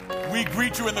We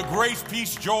greet you in the grace,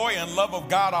 peace, joy, and love of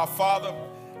God our Father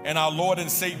and our Lord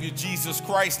and Savior Jesus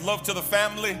Christ. Love to the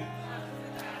family.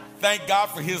 Thank God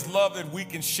for his love that we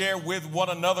can share with one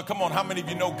another. Come on, how many of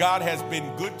you know God has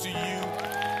been good to you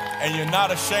and you're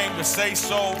not ashamed to say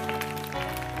so?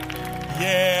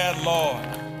 Yeah,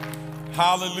 Lord.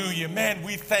 Hallelujah. Man,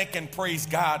 we thank and praise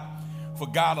God for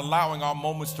God allowing our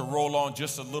moments to roll on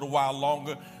just a little while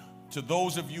longer. To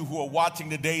those of you who are watching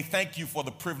today, thank you for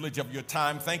the privilege of your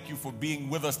time. Thank you for being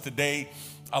with us today,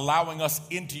 allowing us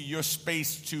into your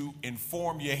space to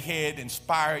inform your head,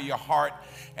 inspire your heart,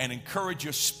 and encourage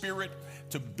your spirit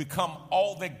to become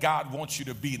all that God wants you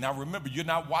to be. Now remember, you're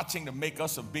not watching to make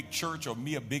us a big church or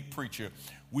me a big preacher.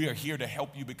 We are here to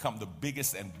help you become the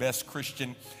biggest and best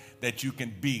Christian that you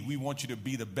can be. We want you to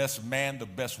be the best man, the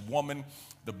best woman,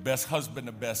 the best husband,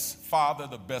 the best father,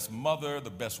 the best mother, the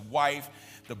best wife,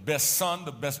 the best son,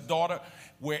 the best daughter.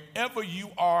 Wherever you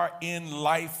are in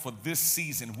life for this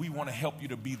season, we want to help you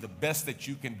to be the best that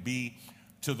you can be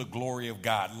to the glory of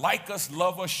God. Like us,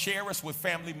 love us, share us with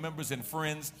family members and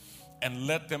friends, and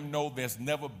let them know there's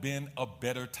never been a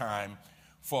better time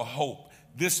for hope.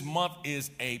 This month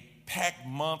is a packed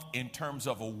month in terms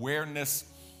of awareness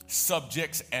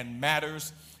subjects and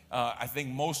matters. I think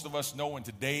most of us know, and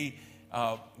today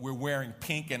we're wearing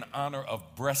pink in honor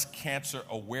of Breast Cancer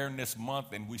Awareness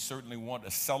Month, and we certainly want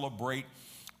to celebrate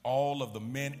all of the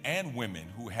men and women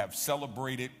who have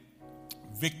celebrated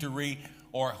victory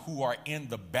or who are in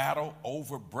the battle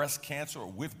over breast cancer or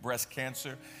with breast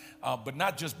cancer, but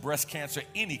not just breast cancer,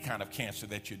 any kind of cancer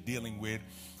that you're dealing with.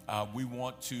 We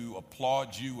want to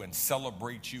applaud you and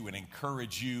celebrate you and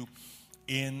encourage you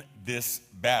in this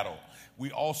battle. We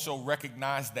also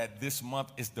recognize that this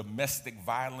month is Domestic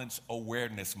Violence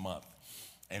Awareness Month.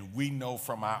 And we know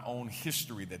from our own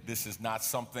history that this is not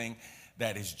something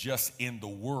that is just in the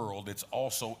world, it's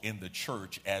also in the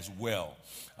church as well.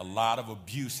 A lot of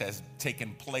abuse has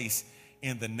taken place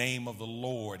in the name of the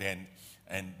Lord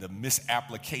and the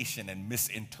misapplication and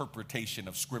misinterpretation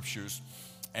of scriptures.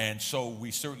 And so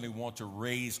we certainly want to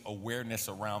raise awareness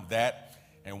around that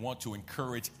and want to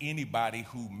encourage anybody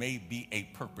who may be a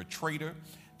perpetrator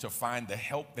to find the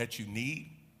help that you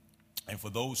need. And for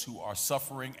those who are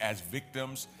suffering as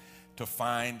victims, to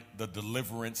find the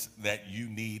deliverance that you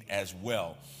need as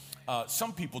well.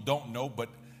 Some people don't know, but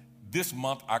this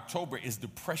month, October, is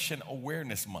Depression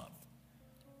Awareness Month.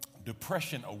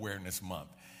 Depression Awareness Month.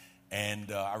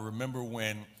 And I remember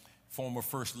when former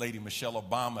First Lady Michelle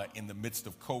Obama, in the midst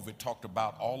of COVID, talked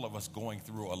about all of us going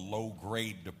through a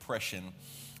low-grade depression.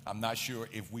 I'm not sure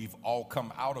if we've all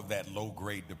come out of that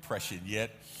low-grade depression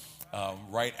yet.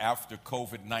 Right after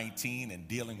COVID-19 and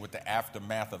dealing with the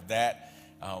aftermath of that,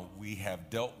 we have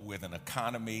dealt with an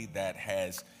economy that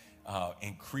has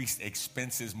increased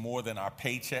expenses more than our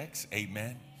paychecks.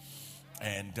 Amen.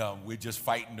 And we're just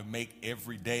fighting to make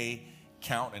every day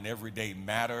count and every day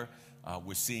matter.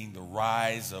 We're seeing the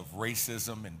rise of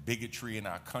racism and bigotry in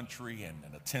our country and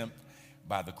an attempt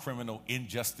by the criminal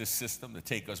injustice system to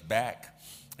take us back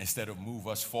instead of move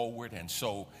us forward. And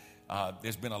so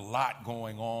there's been a lot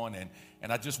going on.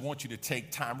 And I just want you to take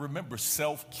time. Remember,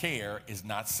 self-care is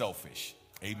not selfish.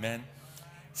 Amen.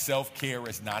 Self-care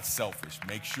is not selfish.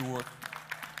 Make sure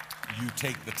you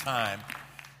take the time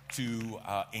to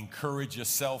encourage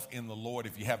yourself in the Lord.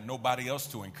 If you have nobody else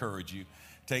to encourage you,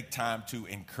 take time to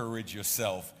encourage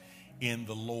yourself in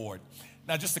the Lord.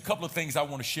 Now, just a couple of things I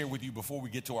want to share with you before we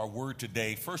get to our word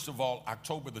today. First of all,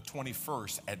 October the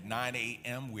 21st at 9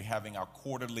 a.m., we're having our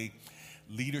quarterly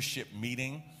leadership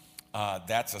meeting.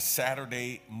 That's a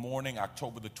Saturday morning,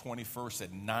 October the 21st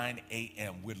at 9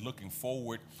 a.m. We're looking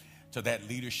forward to that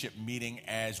leadership meeting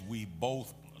as we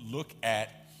both look at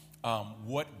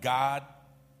what God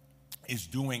is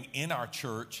doing in our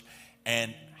church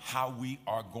and how we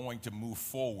are going to move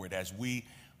forward as we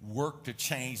work to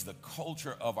change the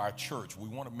culture of our church. We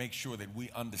want to make sure that we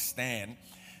understand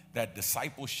that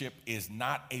discipleship is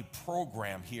not a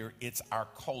program here, it's our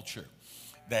culture.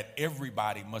 That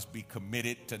everybody must be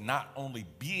committed to not only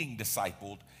being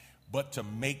discipled, but to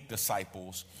make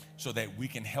disciples so that we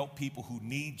can help people who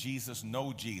need Jesus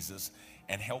know Jesus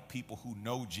and help people who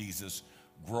know Jesus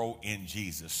grow in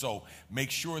Jesus. So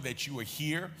make sure that you are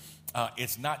here.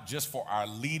 It's not just for our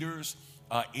leaders.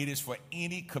 It is for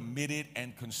any committed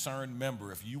and concerned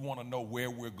member. If you want to know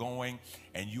where we're going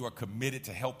and you are committed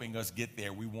to helping us get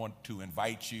there, we want to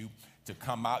invite you to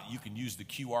come out. You can use the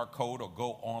QR code or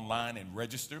go online and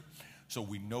register so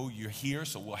we know you're here.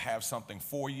 So we'll have something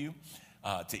for you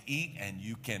to eat, and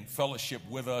you can fellowship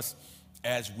with us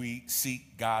as we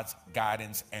seek God's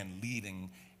guidance and leading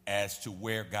as to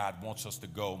where God wants us to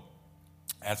go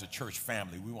as a church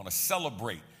family. We want to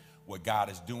celebrate what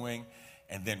God is doing,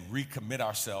 and then recommit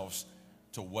ourselves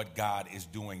to what God is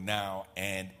doing now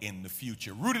and in the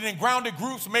future. Rooted and Grounded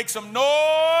groups, make some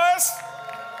noise.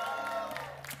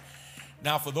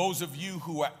 Now, for those of you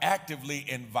who are actively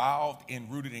involved in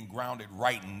Rooted and Grounded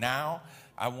right now,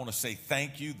 I want to say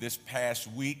thank you. This past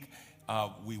week,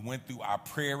 we went through our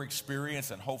prayer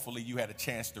experience, and hopefully you had a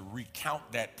chance to recount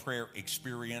that prayer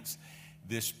experience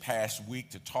this past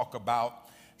week, to talk about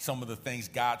some of the things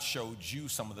God showed you,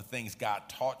 some of the things God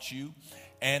taught you,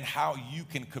 and how you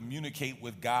can communicate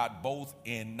with God both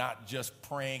in not just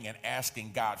praying and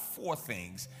asking God for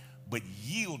things, but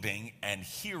yielding and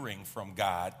hearing from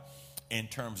God in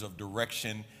terms of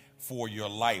direction for your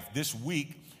life. This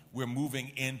week, we're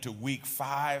moving into week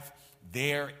 5.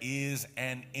 There is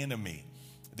an enemy.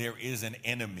 There is an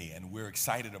enemy, and we're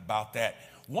excited about that.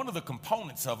 One of the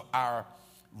components of our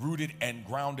Rooted and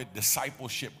Grounded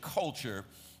discipleship culture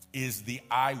is the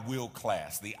I Will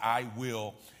class, the I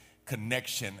Will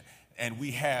connection. And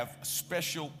we have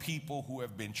special people who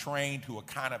have been trained, who are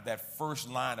kind of that first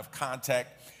line of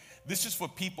contact. This is for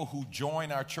people who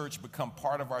join our church, become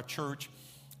part of our church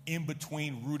in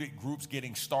between Rooted groups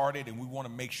getting started, and we want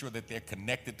to make sure that they're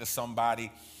connected to somebody.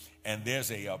 And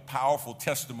there's a powerful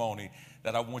testimony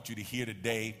that I want you to hear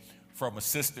today from a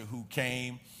sister who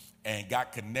came and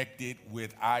got connected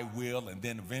with I Will, and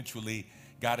then eventually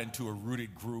got into a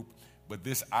Rooted group. But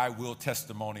this I Will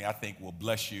testimony, I think, will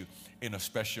bless you in a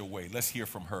special way. Let's hear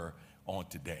from her on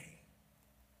today.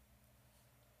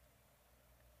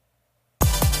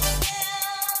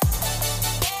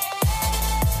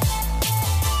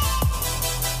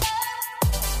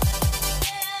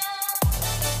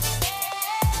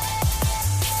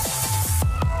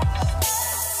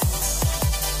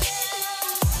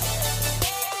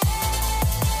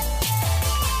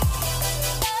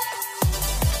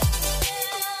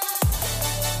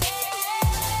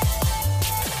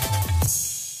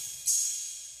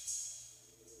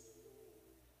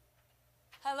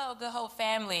 Hello, Good Hope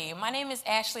family. My name is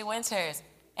Ashley Winters,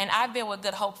 and I've been with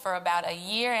Good Hope for about a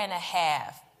year and a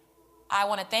half. I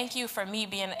want to thank you for me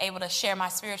being able to share my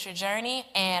spiritual journey,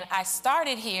 and I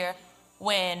started here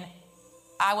when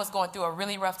I was going through a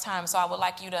really rough time, so I would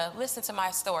like you to listen to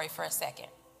my story for a second.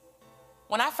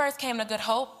 When I first came to Good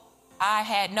Hope, I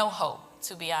had no hope,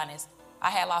 to be honest. I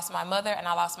had lost my mother and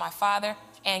I lost my father,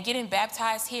 and getting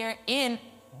baptized here on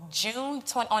June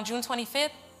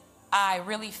 25th, I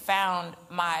really found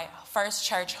my first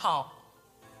church home.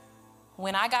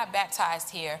 When I got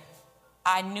baptized here,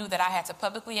 I knew that I had to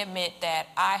publicly admit that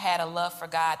I had a love for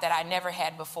God that I never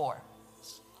had before.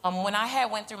 When I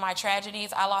had went through my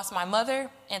tragedies, I lost my mother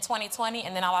in 2020,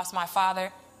 and then I lost my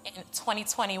father in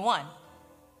 2021.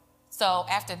 So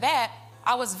after that,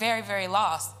 I was very, very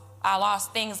lost. I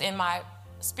lost things in my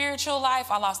spiritual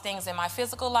life. I lost things in my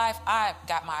physical life. I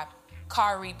got my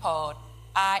car repoed.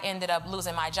 I ended up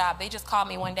losing my job. They just called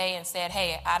me one day and said,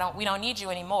 hey, we don't need you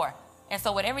anymore. And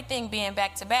so with everything being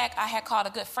back to back, I had called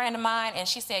a good friend of mine, and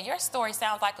she said, your story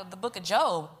sounds like the book of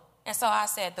Job. And so I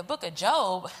said, the book of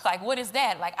Job? Like, what is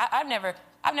that? Like, I've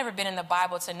never been in the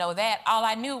Bible to know that. All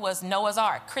I knew was Noah's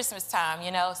Ark, Christmas time,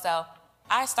 So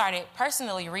I started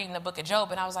personally reading the book of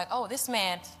Job, and I was like, oh, this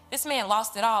man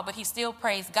lost it all, but he still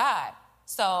praised God.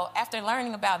 So after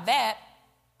learning about that,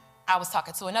 I was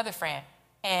talking to another friend.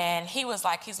 And he was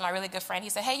like, he's my really good friend.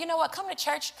 He said, hey, you know what? Come to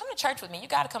church with me. You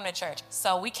got to come to church.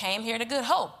 So we came here to Good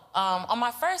Hope. On my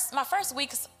first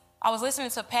weeks, I was listening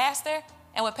to Pastor,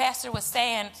 and what Pastor was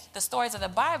saying, the stories of the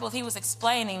Bible, he was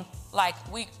explaining, like,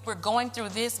 we're going through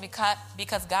this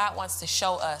because God wants to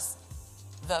show us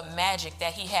the magic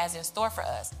that he has in store for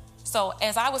us. So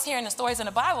as I was hearing the stories in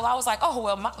the Bible, I was like, oh,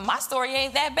 well, my story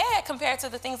ain't that bad compared to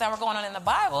the things that were going on in the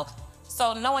Bible.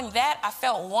 So knowing that, I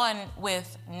felt one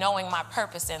with knowing my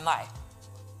purpose in life.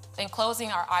 In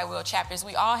closing our I Will chapters,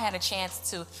 we all had a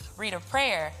chance to read a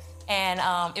prayer, and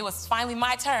it was finally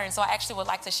my turn, so I actually would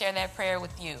like to share that prayer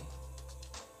with you.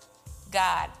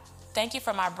 God, thank you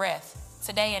for my breath,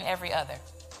 today and every other.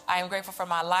 I am grateful for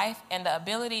my life and the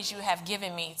abilities you have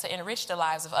given me to enrich the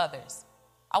lives of others.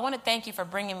 I want to thank you for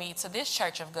bringing me to this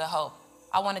church of Good Hope.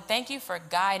 I want to thank you for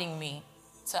guiding me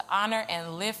to honor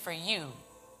and live for you,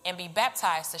 and be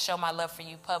baptized to show my love for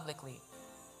you publicly.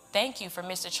 Thank you for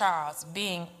Mr. Charles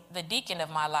being the deacon of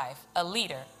my life, a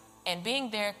leader, and being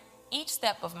there each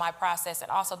step of my process, and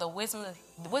also the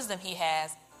wisdom he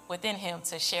has within him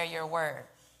to share your word.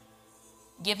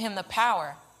 Give him the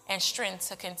power and strength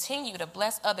to continue to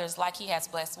bless others like he has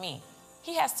blessed me.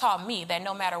 He has taught me that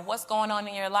no matter what's going on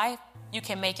in your life, you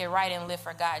can make it right and live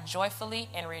for God joyfully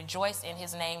and rejoice in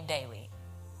his name daily.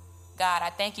 God, I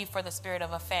thank you for the spirit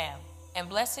of a fam, and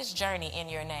bless his journey in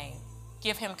your name.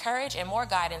 Give him courage and more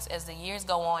guidance as the years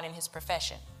go on in his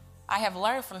profession. I have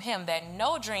learned from him that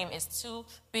no dream is too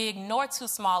big nor too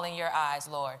small in your eyes,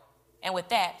 Lord. And with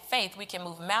that faith, we can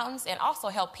move mountains and also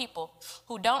help people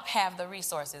who don't have the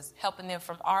resources, helping them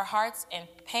from our hearts and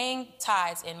paying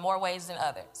tithes in more ways than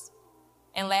others.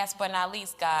 And last but not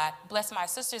least, God, bless my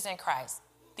sisters in Christ.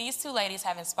 These two ladies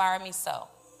have inspired me so.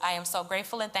 I am so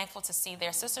grateful and thankful to see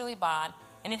their sisterly bond,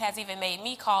 and it has even made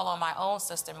me call on my own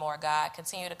sister more, God.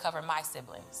 Continue to cover my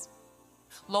siblings.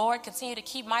 Lord, continue to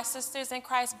keep my sisters in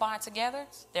Christ bond together,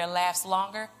 their laughs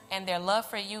longer, and their love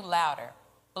for you louder.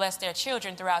 Bless their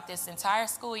children throughout this entire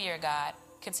school year, God.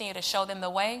 Continue to show them the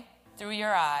way through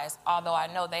your eyes, although I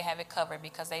know they have it covered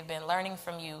because they've been learning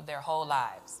from you their whole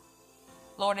lives.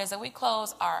 Lord, as we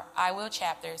close our I Will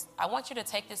chapters, I want you to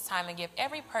take this time and give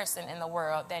every person in the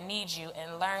world that needs you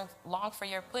and long for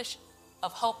your push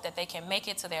of hope that they can make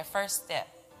it to their first step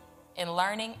in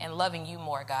learning and loving you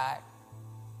more, God.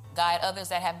 Guide others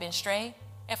that have been strayed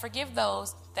and forgive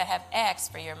those that have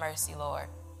asked for your mercy, Lord.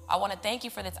 I want to thank you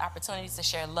for this opportunity to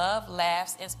share love,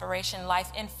 laughs, inspiration,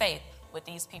 life, and faith with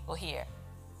these people here.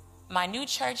 My new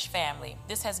church family,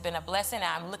 this has been a blessing, and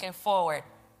I'm looking forward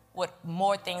with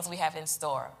more things we have in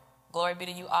store. Glory be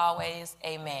to you always.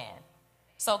 Amen.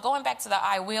 So going back to the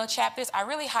I Will chapters, I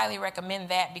really highly recommend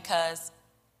that because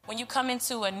when you come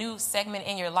into a new segment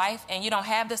in your life and you don't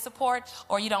have the support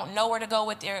or you don't know where to go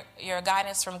with your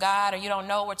guidance from God or you don't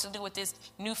know what to do with this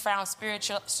newfound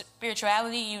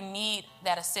spirituality, you need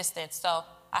that assistance. So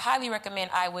I highly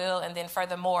recommend I Will, and then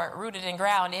furthermore, Rooted and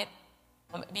Grounded,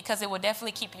 because it will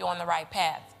definitely keep you on the right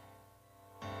path.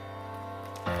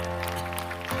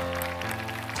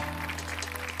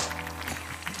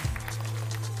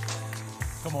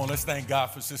 Come on, let's thank God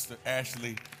for Sister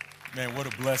Ashley. Man,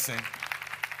 what a blessing.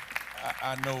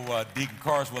 I know Deacon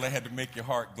Carswell, they had to make your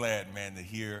heart glad, man, to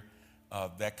hear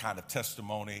that kind of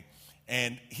testimony.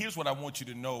 And here's what I want you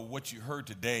to know. What you heard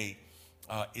today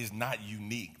is not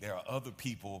unique. There are other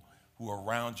people who are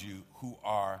around you who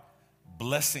are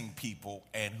blessing people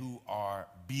and who are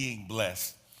being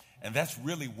blessed. And that's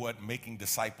really what making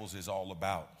disciples is all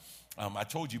about. I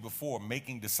told you before,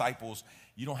 making disciples,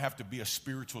 you don't have to be a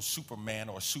spiritual superman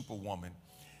or superwoman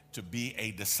to be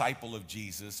a disciple of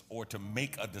Jesus or to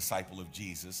make a disciple of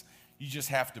Jesus. You just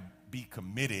have to be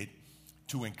committed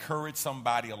to encourage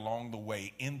somebody along the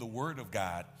way in the Word of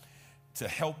God to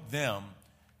help them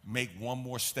make one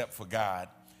more step for God.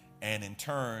 And in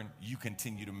turn, you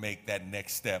continue to make that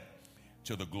next step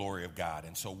to the glory of God.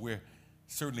 And so we're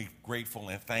certainly grateful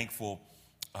and thankful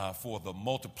for the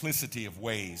multiplicity of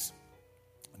ways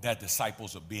that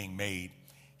disciples are being made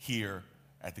here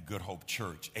at the Good Hope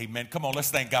Church. Amen. Come on,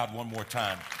 let's thank God one more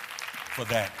time for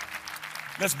that.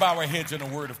 Let's bow our heads in a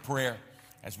word of prayer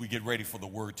as we get ready for the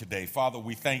word today. Father,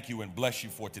 we thank you and bless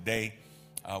you for today.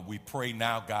 We pray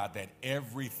now, God, that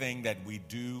everything that we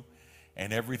do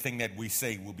and everything that we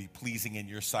say will be pleasing in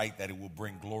your sight, that it will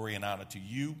bring glory and honor to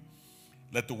you.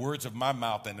 Let the words of my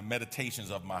mouth and the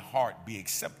meditations of my heart be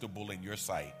acceptable in your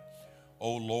sight.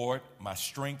 O Lord, my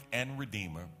strength and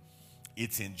redeemer.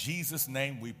 It's in Jesus'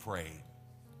 name we pray.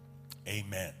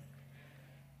 Amen.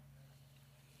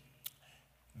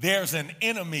 There's an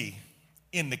enemy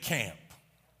in the camp.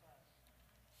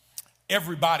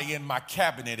 Everybody in my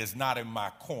cabinet is not in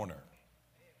my corner.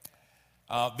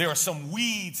 There are some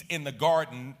weeds in the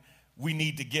garden we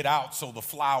need to get out so the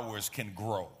flowers can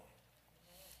grow.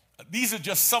 These are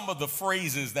just some of the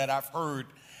phrases that I've heard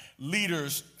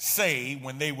leaders say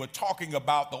when they were talking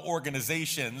about the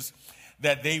organizations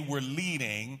that they were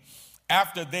leading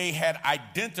after they had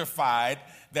identified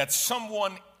that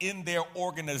someone in their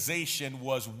organization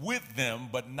was with them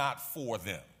but not for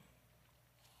them.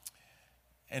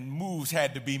 And moves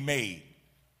had to be made.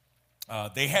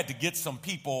 They had to get some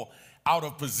people out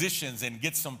of positions and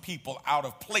get some people out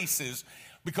of places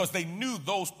because they knew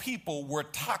those people were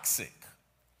toxic.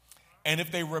 And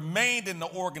if they remained in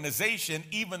the organization,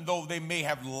 even though they may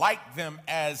have liked them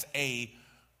as a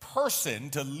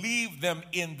person, to leave them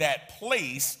in that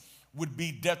place would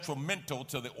be detrimental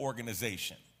to the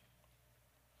organization.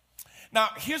 Now,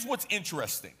 here's what's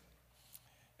interesting.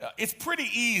 It's pretty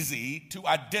easy to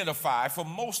identify for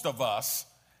most of us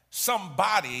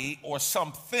somebody or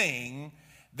something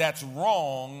that's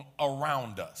wrong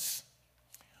around us.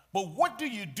 But what do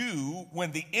you do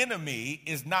when the enemy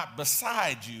is not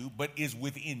beside you but is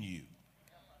within you?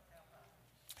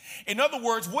 In other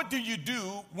words, what do you do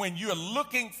when you're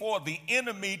looking for the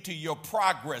enemy to your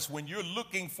progress, when you're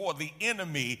looking for the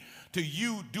enemy to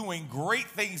you doing great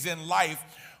things in life,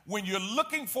 when you're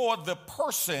looking for the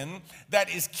person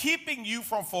that is keeping you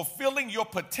from fulfilling your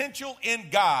potential in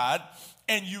God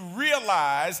and you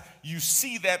realize you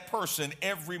see that person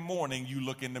every morning you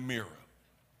look in the mirror.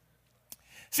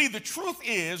 See, the truth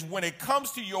is, when it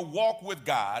comes to your walk with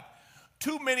God,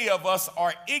 too many of us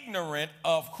are ignorant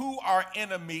of who our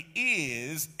enemy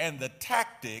is and the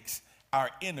tactics our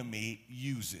enemy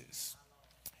uses.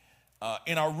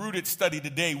 In our Rooted study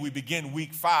today, we begin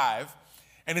week 5.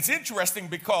 And it's interesting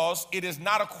because it is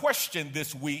not a question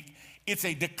this week. It's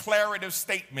a declarative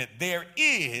statement. There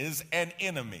is an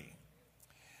enemy.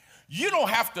 You don't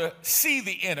have to see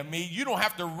the enemy. You don't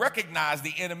have to recognize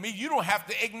the enemy. You don't have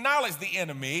to acknowledge the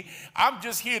enemy. I'm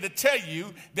just here to tell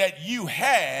you that you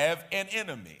have an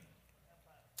enemy.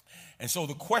 And so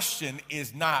the question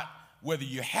is not whether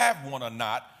you have one or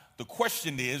not. The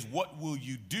question is, what will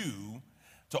you do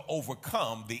to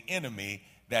overcome the enemy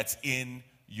that's in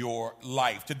your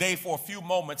life? Today, for a few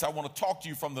moments, I want to talk to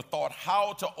you from the thought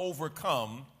how to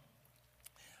overcome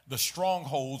the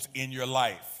strongholds in your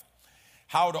life.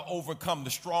 How to overcome the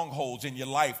strongholds in your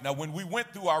life. Now, when we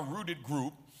went through our Rooted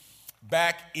group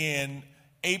back in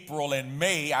April and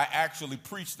May, I actually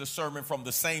preached the sermon from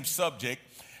the same subject.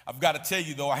 I've got to tell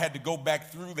you, though, I had to go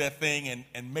back through that thing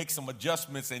and make some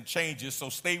adjustments and changes. So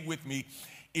stay with me,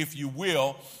 if you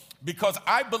will, because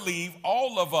I believe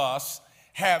all of us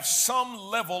have some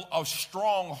level of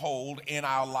stronghold in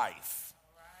our life.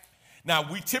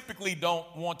 Now, we typically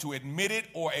don't want to admit it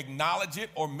or acknowledge it,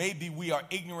 or maybe we are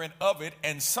ignorant of it.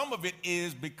 And some of it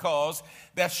is because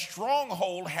that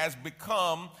stronghold has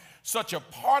become such a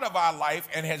part of our life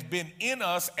and has been in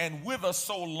us and with us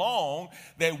so long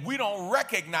that we don't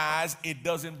recognize it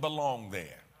doesn't belong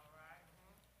there.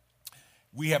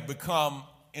 We have become,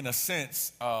 in a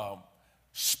sense,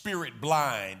 spirit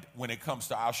blind when it comes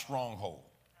to our stronghold.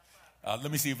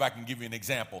 Let me see if I can give you an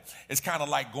example. It's kind of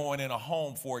like going in a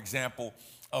home, for example,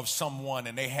 of someone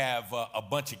and they have a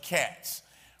bunch of cats,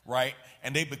 right?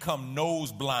 And they become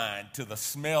nose blind to the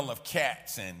smell of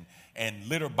cats and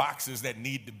litter boxes that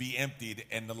need to be emptied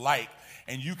and the like.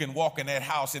 And you can walk in that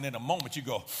house and in a moment you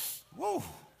go, whoa,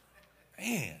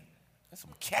 man, there's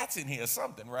some cats in here or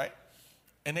something, right?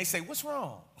 And they say, what's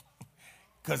wrong?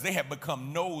 Because they have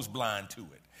become nose blind to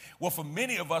it. Well, for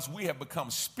many of us, we have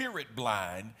become spirit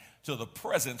blind to the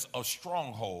presence of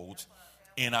strongholds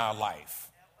in our life.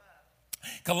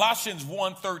 Colossians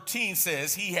 1:13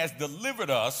 says he has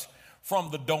delivered us from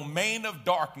the domain of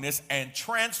darkness and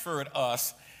transferred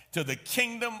us to the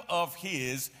kingdom of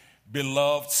his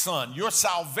beloved Son. Your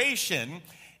salvation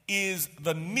is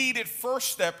the needed first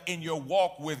step in your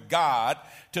walk with God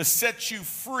to set you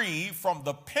free from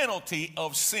the penalty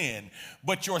of sin.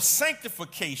 But your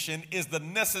sanctification is the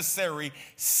necessary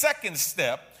second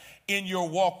step in your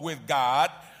walk with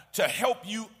God to help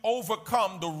you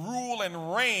overcome the rule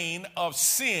and reign of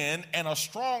sin and a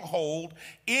stronghold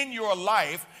in your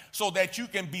life so that you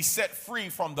can be set free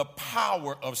from the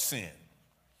power of sin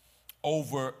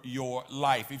over your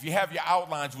life. If you have your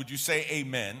outlines, would you say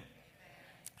amen?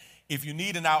 If you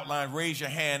need an outline, raise your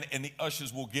hand and the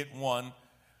ushers will get one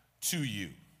to you.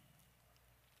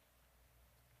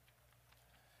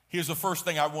 Here's the first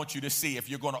thing I want you to see if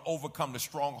you're going to overcome the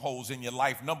strongholds in your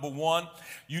life. Number one,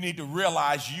 you need to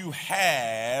realize you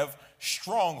have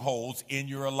strongholds in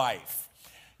your life.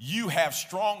 You have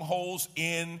strongholds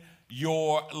in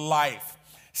your life.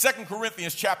 2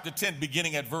 Corinthians chapter 10,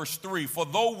 beginning at verse 3, for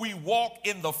though we walk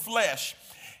in the flesh,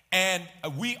 and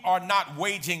we are not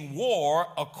waging war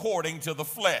according to the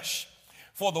flesh.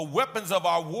 For the weapons of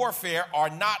our warfare are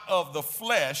not of the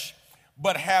flesh,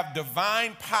 but have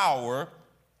divine power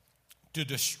to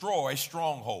destroy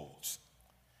strongholds.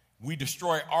 We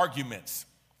destroy arguments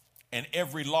and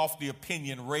every lofty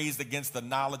opinion raised against the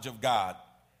knowledge of God,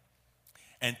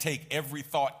 and take every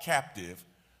thought captive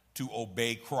to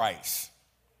obey Christ.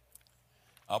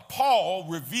 Paul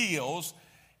reveals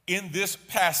in this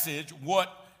passage what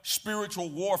spiritual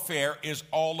warfare is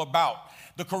all about.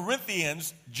 The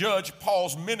Corinthians judge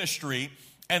Paul's ministry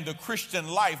and the Christian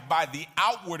life by the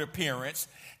outward appearance,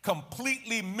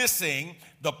 completely missing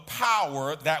the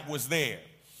power that was there.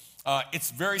 It's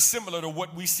very similar to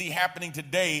what we see happening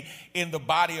today in the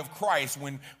body of Christ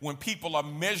when people are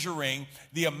measuring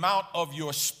the amount of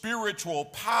your spiritual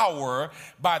power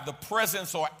by the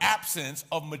presence or absence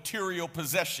of material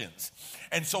possessions.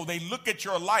 And so they look at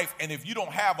your life, and if you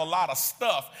don't have a lot of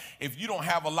stuff, if you don't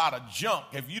have a lot of junk,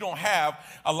 if you don't have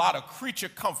a lot of creature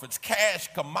comforts,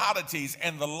 cash, commodities,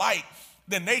 and the like,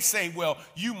 then they say, well,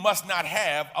 you must not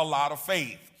have a lot of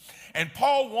faith. And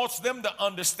Paul wants them to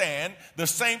understand the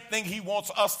same thing he wants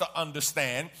us to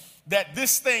understand, that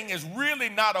this thing is really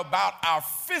not about our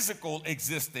physical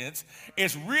existence.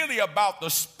 It's really about the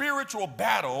spiritual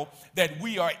battle that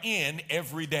we are in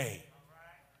every day.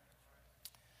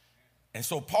 And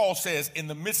so Paul says, in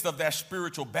the midst of that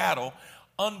spiritual battle,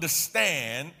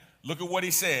 understand, look at what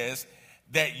he says,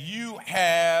 that you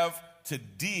have to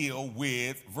deal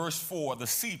with, verse 4, the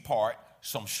C part,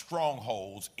 some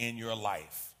strongholds in your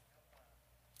life.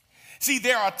 See,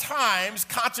 there are times,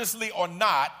 consciously or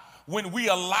not, when we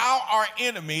allow our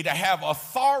enemy to have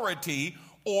authority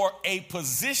or a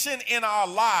position in our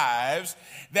lives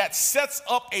that sets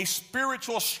up a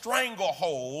spiritual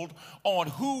stranglehold on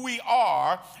who we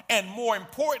are and, more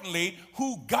importantly,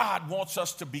 who God wants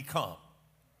us to become.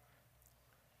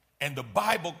 And the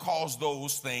Bible calls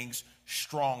those things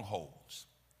strongholds.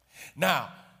 Now,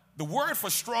 the word for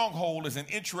stronghold is an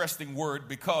interesting word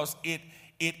because it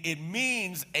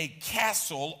means a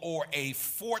castle or a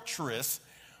fortress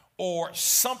or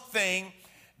something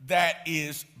that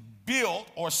is built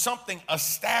or something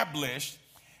established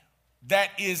that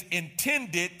is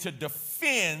intended to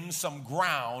defend some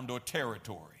ground or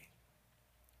territory.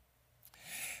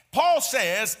 Paul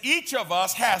says each of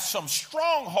us has some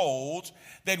strongholds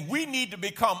that we need to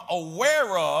become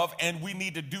aware of and we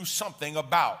need to do something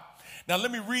about. Now,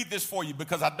 let me read this for you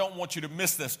because I don't want you to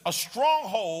miss this. A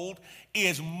stronghold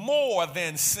is more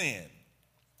than sin.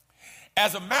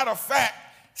 As a matter of fact,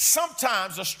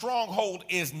 sometimes a stronghold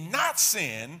is not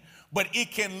sin, but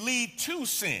it can lead to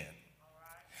sin.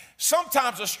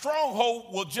 Sometimes a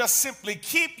stronghold will just simply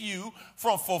keep you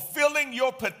from fulfilling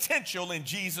your potential in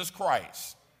Jesus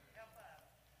Christ.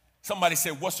 Somebody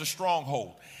said, what's a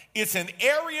stronghold? It's an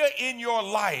area in your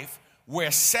life where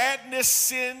sadness,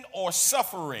 sin, or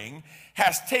suffering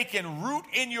has taken root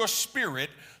in your spirit,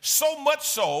 so much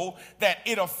so that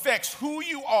it affects who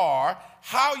you are,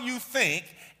 how you think,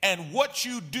 and what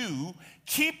you do,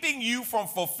 keeping you from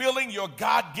fulfilling your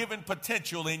God-given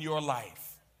potential in your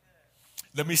life.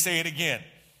 Let me say it again.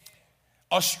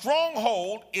 A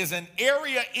stronghold is an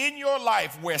area in your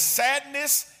life where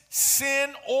sadness,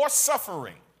 sin, or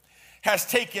suffering has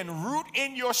taken root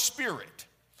in your spirit,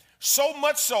 so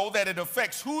much so that it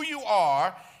affects who you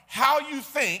are, how you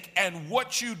think, and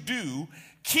what you do,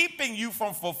 keeping you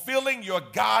from fulfilling your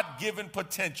God-given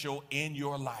potential in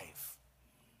your life.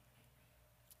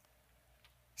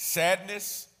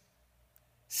 Sadness,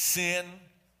 sin,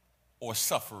 or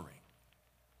suffering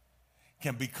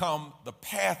can become the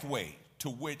pathway to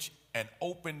which an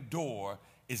open door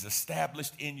is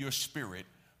established in your spirit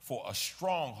for a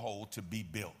stronghold to be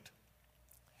built.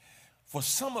 For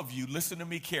some of you, listen to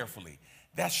me carefully,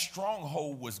 that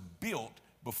stronghold was built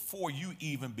before you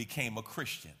even became a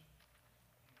Christian.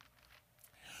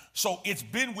 So it's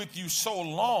been with you so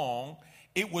long,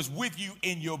 it was with you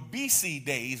in your BC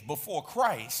days before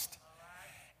Christ.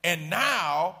 And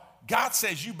now God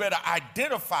says you better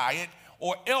identify it,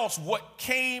 or else what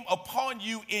came upon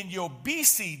you in your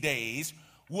BC days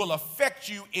will affect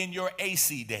you in your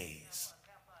AC days.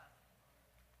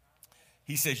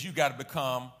 He says you got to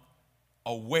become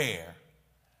aware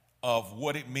of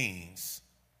what it means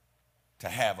to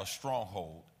have a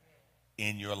stronghold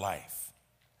in your life.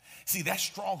 See, that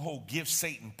stronghold gives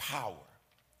Satan power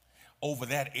over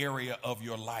that area of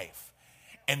your life.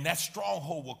 And that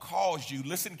stronghold will cause you,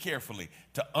 listen carefully,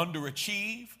 to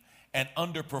underachieve and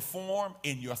underperform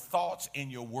in your thoughts, in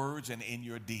your words, and in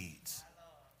your deeds.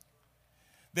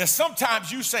 There's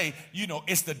sometimes you say,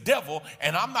 it's the devil,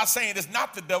 and I'm not saying it's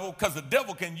not the devil because the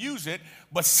devil can use it,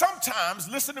 but sometimes,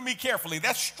 listen to me carefully,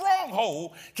 that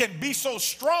stronghold can be so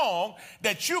strong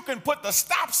that you can put the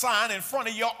stop sign in front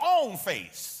of your own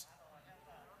face.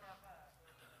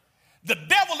 The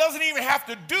devil doesn't even have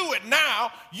to do it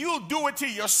now. You'll do it to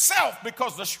yourself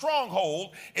because the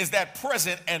stronghold is that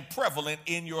present and prevalent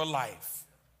in your life.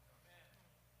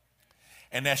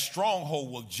 And that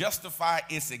stronghold will justify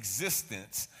its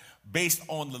existence based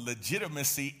on the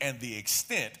legitimacy and the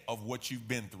extent of what you've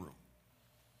been through.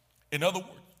 In other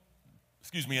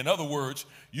words,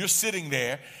 you're sitting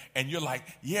there and you're like,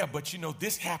 yeah, but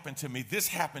this happened to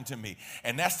me.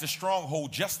 And that's the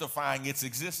stronghold justifying its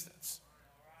existence.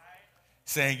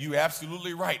 Saying you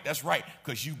absolutely right. That's right.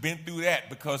 Because you've been through that,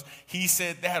 because he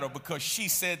said that, or because she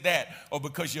said that, or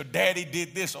because your daddy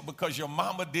did this, or because your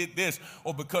mama did this,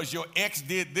 or because your ex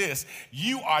did this.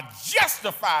 You are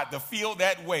justified to feel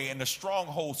that way. And the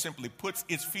stronghold simply puts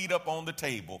its feet up on the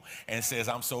table and says,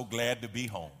 I'm so glad to be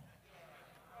home.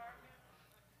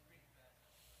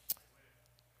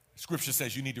 Scripture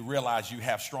says you need to realize you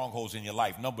have strongholds in your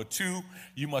life. Number 2,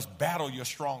 you must battle your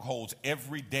strongholds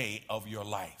every day of your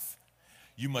life.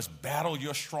 You must battle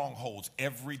your strongholds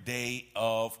every day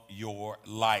of your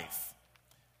life.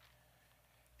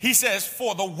 He says,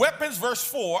 for the weapons, verse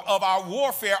 4, of our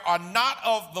warfare are not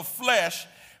of the flesh,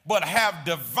 but have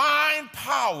divine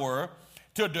power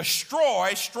to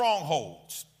destroy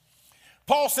strongholds.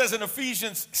 Paul says in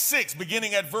Ephesians 6,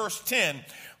 beginning at verse 10,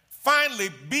 finally,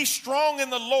 be strong in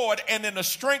the Lord and in the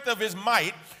strength of his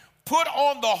might. Put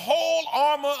on the whole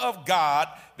armor of God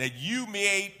that you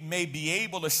may be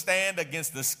able to stand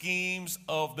against the schemes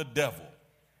of the devil.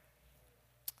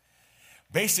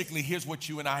 Basically, here's what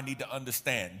you and I need to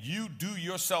understand. You do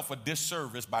yourself a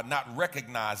disservice by not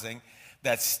recognizing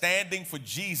that standing for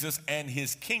Jesus and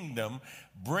his kingdom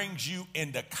brings you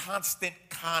into constant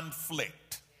conflict.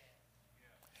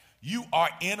 You are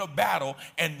in a battle,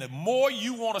 and the more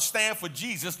you want to stand for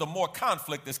Jesus, the more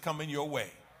conflict is coming your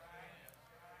way.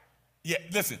 Yeah,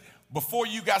 listen, before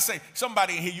you got saved,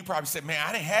 somebody in here, you probably said, man,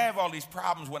 I didn't have all these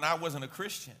problems when I wasn't a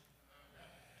Christian.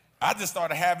 I just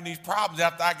started having these problems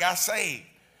after I got saved.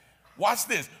 Watch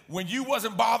this. When you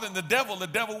wasn't bothering the devil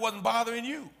wasn't bothering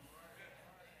you.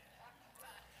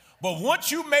 But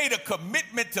once you made a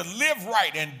commitment to live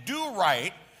right and do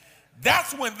right,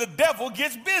 that's when the devil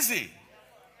gets busy.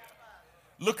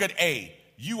 Look at A.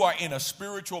 You are in a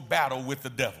spiritual battle with the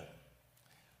devil.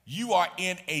 You are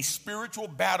in a spiritual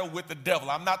battle with the devil.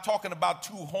 I'm not talking about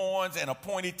two horns and a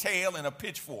pointy tail and a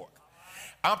pitchfork.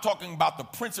 I'm talking about the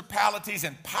principalities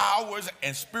and powers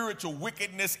and spiritual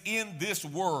wickedness in this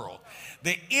world.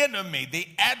 The enemy, the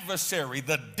adversary,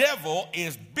 the devil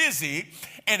is busy,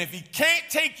 and if he can't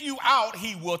take you out,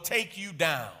 he will take you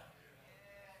down.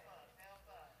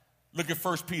 Look at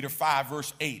 1 Peter 5,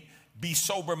 verse 8. Be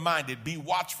sober-minded, be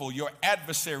watchful. Your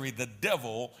adversary, the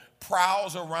devil,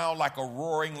 prowls around like a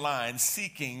roaring lion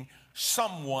seeking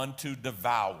someone to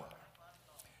devour.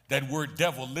 That word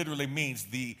devil literally means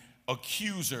the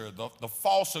accuser, the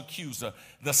false accuser,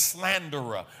 the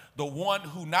slanderer, the one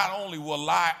who not only will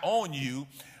lie on you,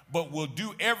 but will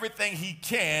do everything he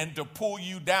can to pull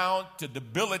you down, to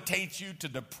debilitate you, to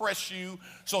depress you,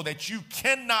 so that you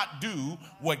cannot do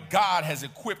what God has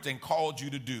equipped and called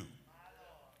you to do.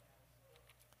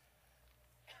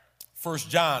 1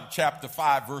 John chapter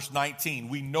 5, verse 19,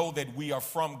 we know that we are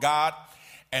from God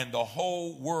and the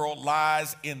whole world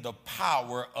lies in the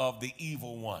power of the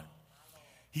evil one.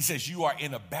 He says you are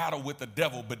in a battle with the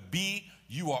devil, but B,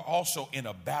 you are also in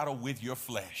a battle with your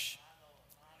flesh.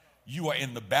 You are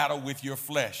in the battle with your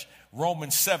flesh.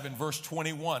 Romans 7, verse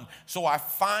 21, so I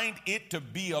find it to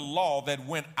be a law that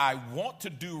when I want to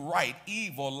do right,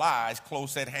 evil lies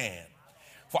close at hand.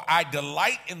 For I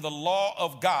delight in the law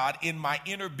of God in my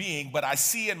inner being, but I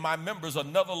see in my members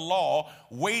another law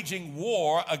waging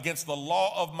war against the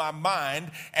law of my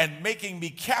mind and making me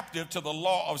captive to the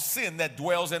law of sin that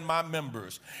dwells in my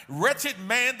members. Wretched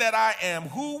man that I am,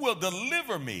 who will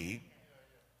deliver me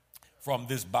from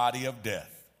this body of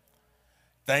death?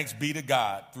 Thanks be to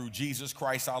God through Jesus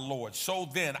Christ our Lord. So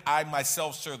then I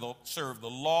myself serve the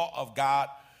law of God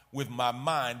with my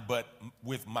mind, but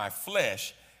with my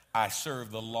flesh I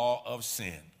serve the law of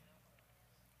sin.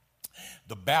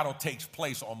 The battle takes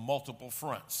place on multiple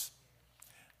fronts.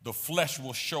 The flesh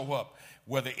will show up,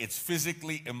 whether it's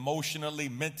physically, emotionally,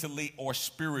 mentally, or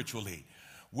spiritually.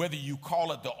 Whether you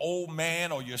call it the old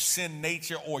man or your sin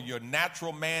nature or your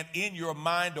natural man, in your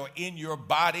mind or in your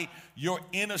body, your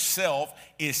inner self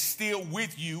is still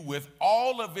with you with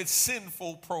all of its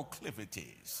sinful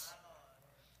proclivities.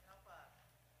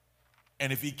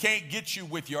 And if he can't get you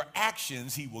with your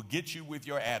actions, he will get you with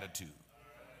your attitude.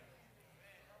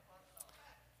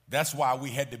 That's why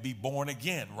we had to be born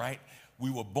again, right?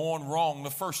 We were born wrong the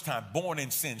first time, born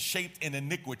in sin, shaped in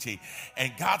iniquity.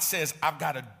 And God says, I've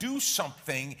got to do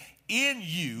something in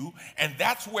you. And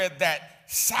that's where that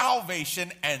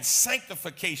salvation and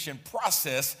sanctification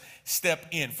process step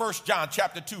in. 1 John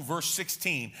chapter 2, verse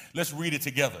 16. Let's read it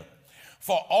together.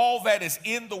 For all that is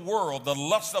in the world, the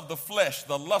lust of the flesh,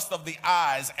 the lust of the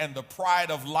eyes, and the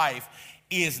pride of life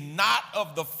is not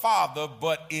of the Father,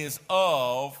 but is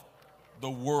of the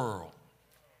world.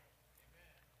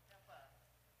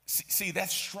 See, that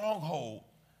stronghold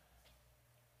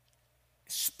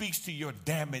speaks to your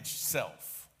damaged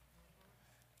self.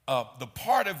 The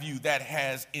part of you that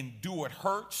has endured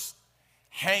hurts,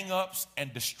 hang-ups,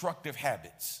 and destructive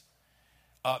habits.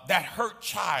 That hurt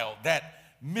child, that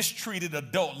mistreated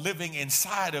adult living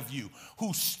inside of you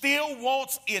who still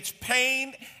wants its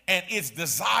pain and its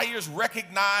desires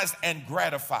recognized and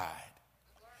gratified.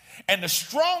 And the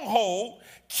stronghold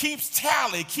keeps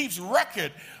tally, keeps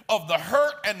record of the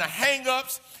hurt and the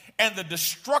hang-ups and the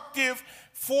destructive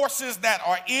forces that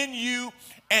are in you,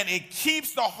 and it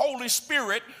keeps the Holy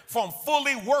Spirit from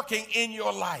fully working in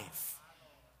your life.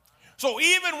 So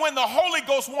even when the Holy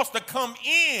Ghost wants to come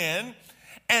in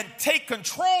and take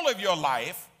control of your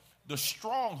life, the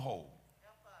stronghold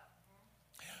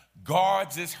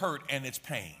guards its hurt and its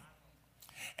pain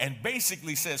and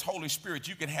basically says, Holy Spirit,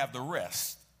 you can have the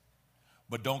rest,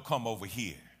 but don't come over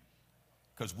here,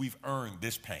 because we've earned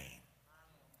this pain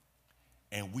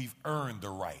and we've earned the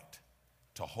right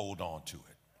to hold on to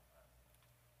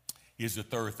it. Here's the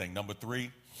third thing. Number 3,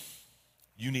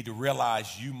 you need to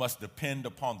realize you must depend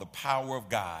upon the power of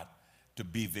God to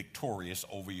be victorious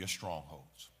over your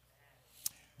strongholds.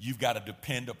 You've got to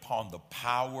depend upon the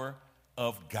power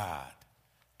of God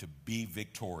to be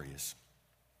victorious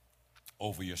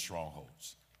over your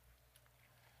strongholds.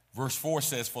 Verse 4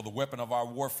 says, for the weapon of our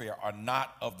warfare are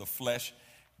not of the flesh,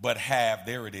 but have,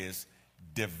 there it is,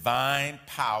 divine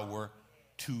power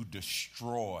to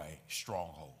destroy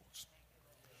strongholds.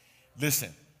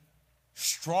 Listen,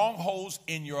 strongholds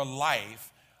in your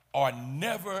life are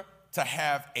never to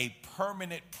have a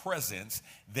permanent presence.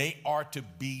 They are to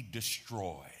be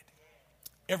destroyed.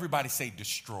 Everybody say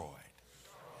destroyed.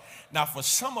 Now, for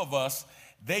some of us,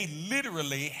 they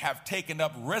literally have taken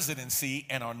up residency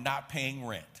and are not paying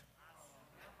rent.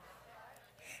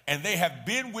 And they have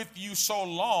been with you so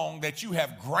long that you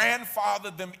have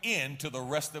grandfathered them into the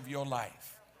rest of your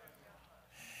life.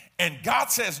 And God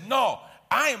says, no,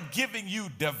 I am giving you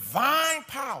divine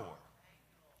power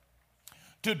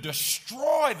to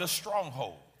destroy the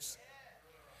strongholds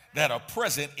that are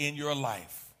present in your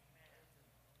life.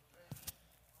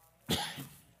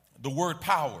 The word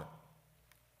power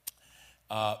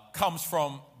comes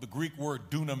from the Greek word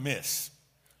dunamis,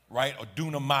 right, or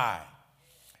dunamai.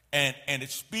 And it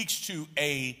speaks to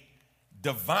a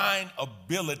divine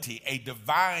ability, a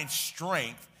divine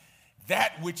strength,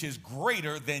 that which is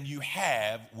greater than you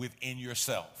have within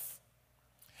yourself.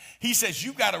 He says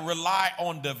you got to rely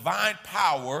on divine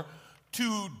power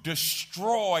to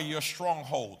destroy your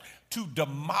stronghold, to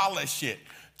demolish it,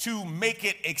 to make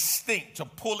it extinct, to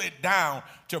pull it down,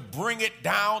 to bring it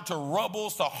down to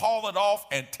rubbles, to haul it off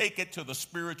and take it to the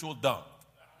spiritual dump,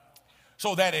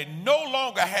 so that it no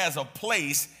longer has a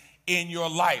place in your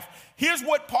life. Here's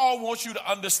what Paul wants you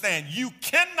to understand. You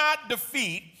cannot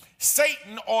defeat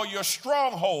Satan or your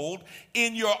stronghold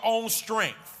in your own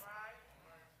strength.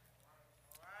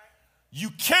 You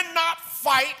cannot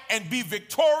fight and be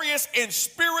victorious in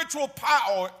spiritual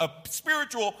power,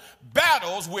 spiritual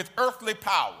battles with earthly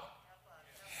power.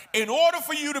 In order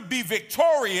for you to be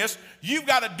victorious, you've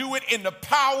got to do it in the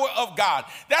power of God.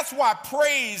 That's why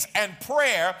praise and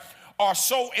prayer are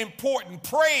so important.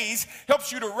 Praise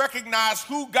helps you to recognize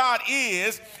who God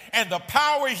is and the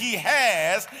power he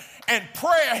has, and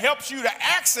prayer helps you to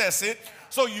access it,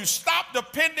 so you stop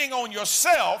depending on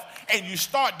yourself and you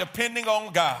start depending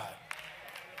on God.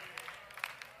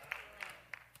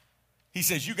 He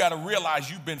says you got to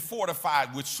realize you've been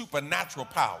fortified with supernatural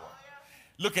power.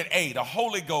 Look at A, the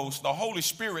Holy Ghost, the Holy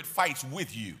Spirit fights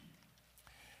with you.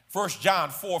 1 John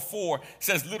 4:4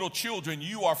 says, little children,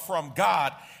 you are from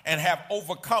God and have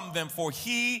overcome them, for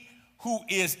he who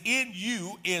is in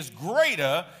you is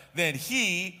greater than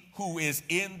he who is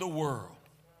in the world.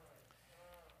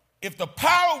 If the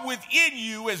power within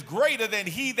you is greater than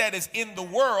he that is in the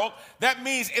world, that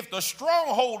means if the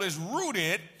stronghold is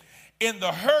rooted in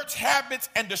the hurts, habits,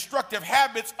 and destructive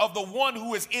habits of the one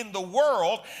who is in the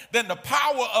world, then the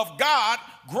power of God,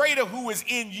 greater who is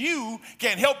in you,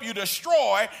 can help you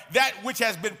destroy that which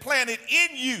has been planted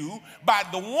in you by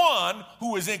the one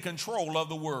who is in control of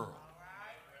the world.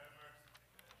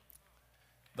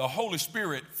 The Holy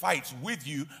Spirit fights with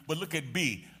you, but look at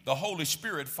B, the Holy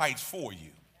Spirit fights for you.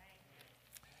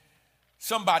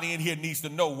 Somebody in here needs to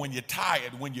know when you're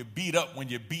tired, when you're beat up, when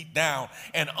you're beat down,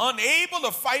 and unable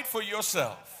to fight for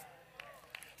yourself.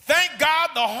 Thank God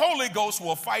the Holy Ghost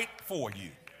will fight for you.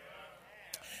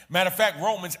 Matter of fact,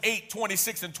 Romans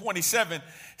 8:26 and 27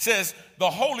 says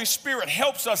the Holy Spirit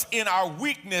helps us in our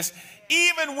weakness,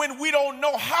 even when we don't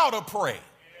know how to pray.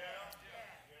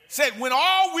 Said when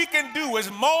all we can do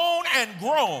is moan and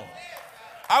groan.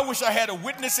 I wish I had a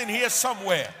witness in here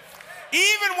somewhere.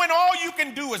 Even when all you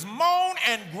can do is moan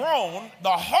and groan, the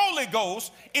Holy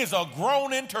Ghost is a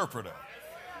groan interpreter.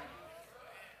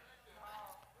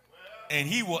 And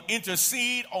he will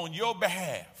intercede on your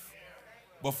behalf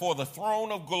before the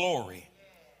throne of glory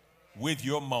with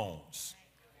your moans.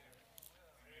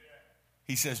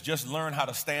 He says, just learn how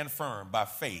to stand firm by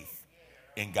faith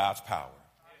in God's power.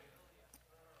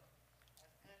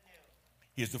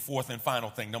 Here's the fourth and final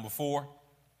thing. Number 4,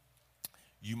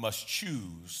 you must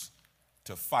choose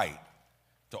to fight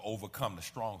to overcome the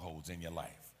strongholds in your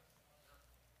life.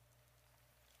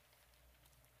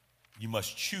 You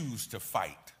must choose to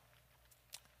fight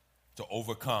to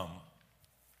overcome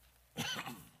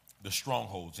the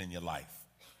strongholds in your life.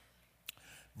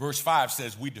 Verse 5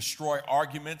 says, we destroy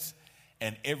arguments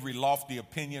and every lofty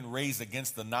opinion raised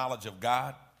against the knowledge of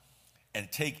God,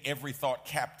 and take every thought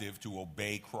captive to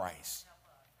obey Christ.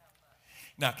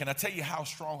 Now, can I tell you how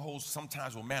strongholds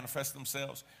sometimes will manifest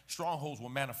themselves? Strongholds will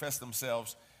manifest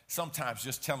themselves sometimes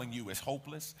just telling you it's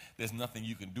hopeless. There's nothing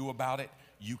you can do about it.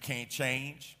 You can't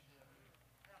change.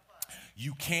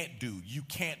 You can't do. You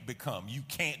can't become. You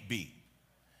can't be.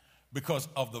 Because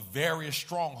of the various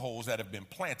strongholds that have been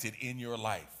planted in your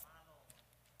life.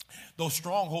 Those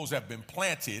strongholds have been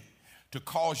planted to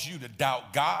cause you to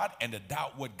doubt God and to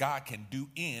doubt what God can do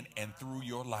in and through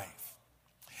your life.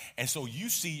 And so you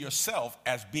see yourself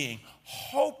as being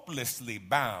hopelessly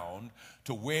bound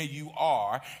to where you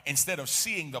are, instead of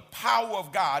seeing the power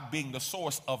of God being the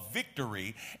source of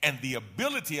victory and the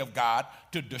ability of God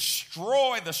to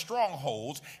destroy the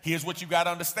strongholds. Here's what you got to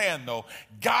understand, though.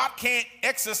 God can't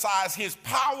exercise his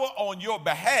power on your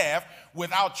behalf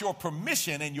without your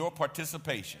permission and your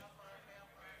participation.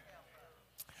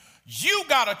 You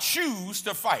got to choose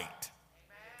to fight.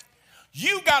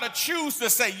 You got to choose to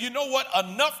say, you know what,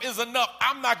 enough is enough.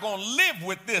 I'm not going to live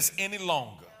with this any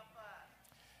longer.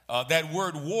 That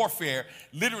word warfare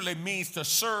literally means to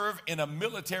serve in a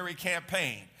military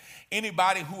campaign.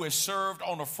 Anybody who has served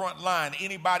on the front line,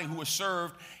 anybody who has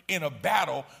served in a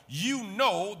battle, you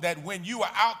know that when you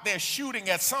are out there shooting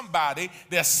at somebody,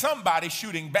 there's somebody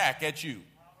shooting back at you.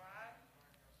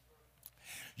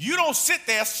 You don't sit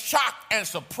there shocked and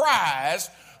surprised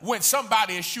when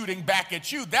somebody is shooting back at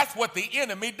you. That's what the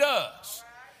enemy does.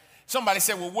 Somebody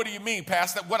said, well, what do you mean,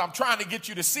 Pastor? What I'm trying to get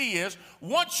you to see is,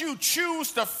 once you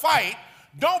choose to fight,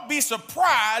 don't be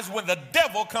surprised when the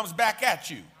devil comes back at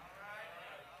you.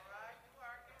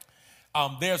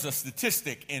 There's a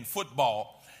statistic in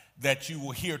football that you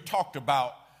will hear talked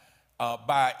about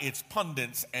by its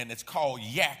pundits, and it's called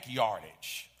yak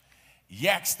yardage.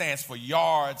 Yak stands for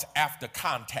yards after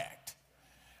contact.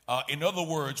 In other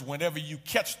words, whenever you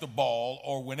catch the ball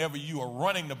or whenever you are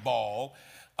running the ball,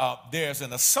 there's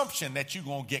an assumption that you're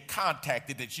going to get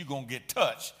contacted, that you're going to get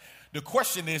touched. The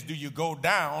question is, do you go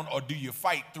down or do you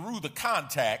fight through the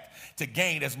contact to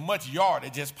gain as much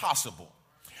yardage as possible?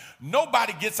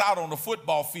 Nobody gets out on the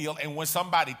football field and when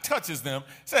somebody touches them,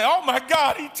 say, oh my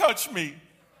God, he touched me,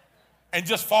 and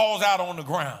just falls out on the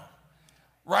ground,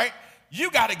 right?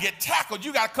 You got to get tackled.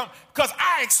 You got to come, because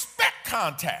I expect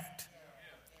contact.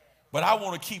 But I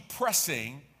want to keep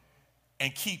pressing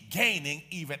and keep gaining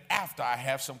even after I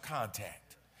have some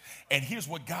contact. And here's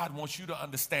what God wants you to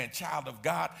understand, child of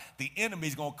God. The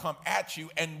enemy's going to come at you.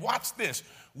 And watch this.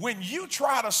 When you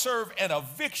try to serve an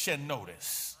eviction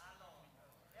notice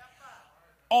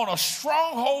on a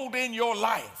stronghold in your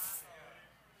life,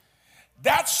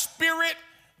 that spirit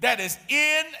that is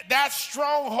in that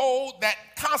stronghold, that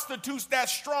constitutes that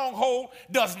stronghold,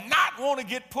 does not want to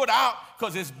get put out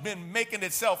because it's been making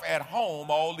itself at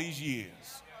home all these years.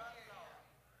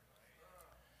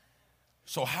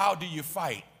 So how do you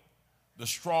fight the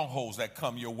strongholds that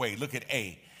come your way? Look at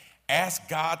A. Ask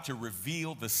God to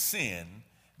reveal the sin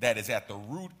that is at the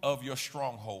root of your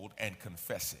stronghold and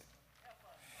confess it.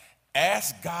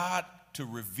 Ask God to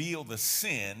reveal the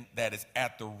sin that is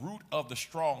at the root of the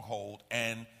stronghold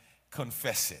and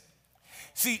confess it.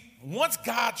 See, once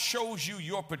God shows you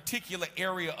your particular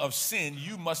area of sin,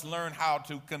 you must learn how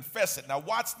to confess it. Now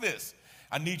watch this.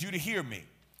 I need you to hear me.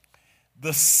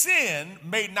 The sin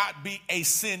may not be a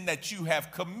sin that you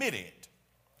have committed.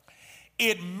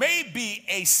 It may be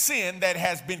a sin that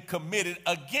has been committed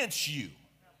against you.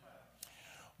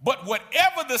 But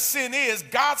whatever the sin is,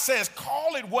 God says,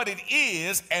 call it what it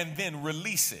is and then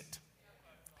release it.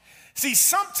 See,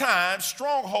 sometimes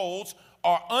strongholds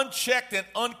are unchecked and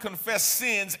unconfessed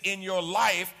sins in your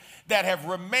life that have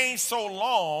remained so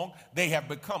long, they have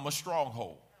become a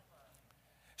stronghold.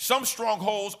 Some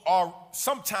strongholds are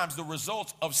sometimes the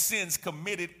results of sins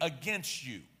committed against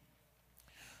you.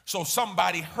 So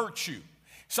somebody hurt you.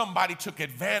 Somebody took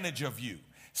advantage of you.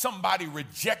 Somebody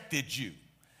rejected you.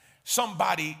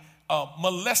 Somebody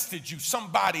molested you.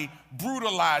 Somebody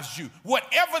brutalized you.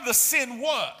 Whatever the sin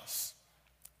was,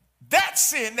 that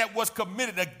sin that was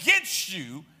committed against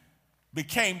you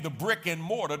became the brick and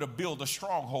mortar to build a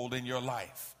stronghold in your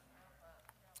life.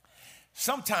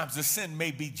 Sometimes the sin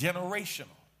may be generational.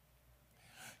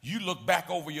 You look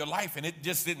back over your life and it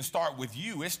just didn't start with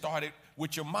you. It started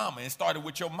with your mama. It started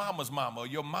with your mama's mama or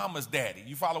your mama's daddy.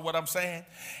 You follow what I'm saying?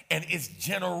 And it's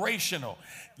generational.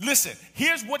 Listen,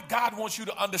 here's what God wants you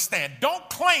to understand. Don't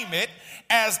claim it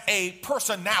as a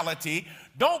personality.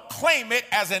 Don't claim it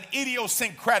as an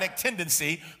idiosyncratic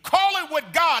tendency. Call it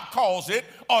what God calls it,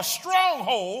 a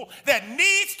stronghold that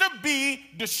needs to be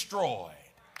destroyed.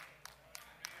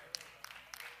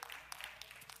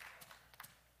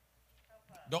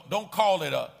 Don't call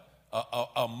it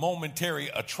a momentary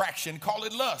attraction. Call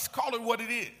it lust. Call it what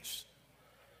it is.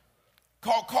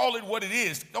 Call it what it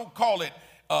is. Don't call it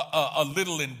a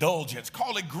little indulgence.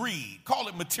 Call it greed. Call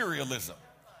it materialism.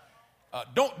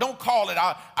 Don't call it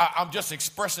I'm just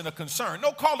expressing a concern.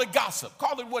 No, call it gossip.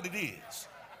 Call it what it is.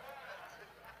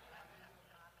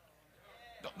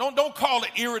 Don't call it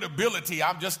irritability.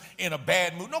 I'm just in a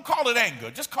bad mood. Don't call it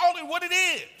anger. Just call it what it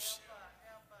is.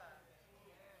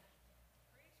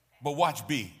 But watch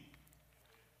B.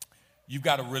 You've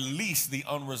got to release the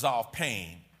unresolved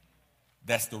pain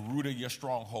that's the root of your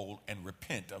stronghold and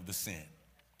repent of the sin.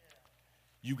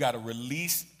 You got to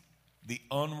release the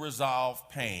unresolved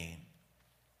pain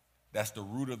that's the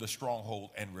root of the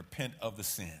stronghold and repent of the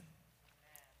sin.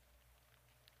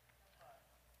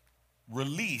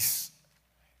 Release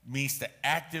means to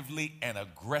actively and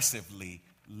aggressively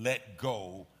let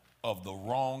go of the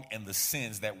wrong and the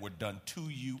sins that were done to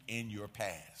you in your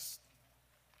past.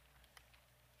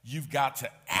 You've got to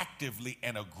actively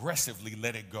and aggressively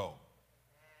let it go.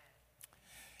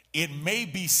 It may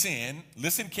be sin,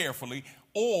 listen carefully,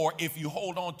 or if you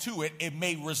hold on to it, it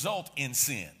may result in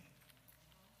sin.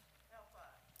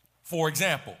 For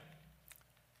example,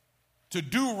 to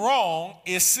do wrong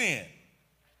is sin.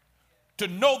 To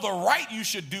know the right you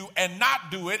should do and not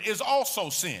do it is also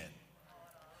sin.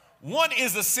 One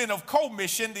is the sin of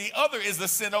commission, the other is the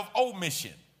sin of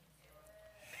omission.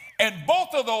 And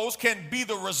both of those can be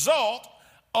the result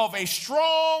of a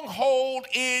stronghold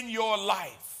in your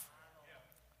life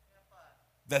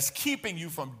that's keeping you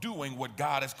from doing what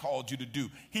God has called you to do.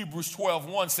 Hebrews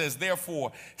 12:1 says,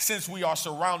 therefore, since we are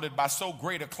surrounded by so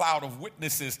great a cloud of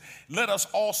witnesses, let us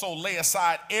also lay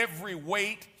aside every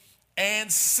weight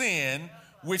and sin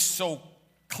which so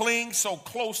clings so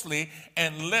closely,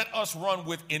 and let us run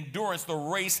with endurance the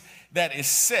race that is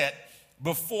set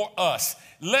before us.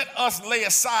 Let us lay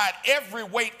aside every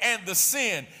weight and the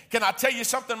sin. Can I tell you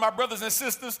something, my brothers and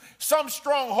sisters? Some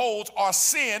strongholds are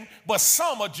sin, but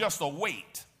some are just a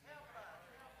weight.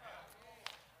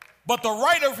 But the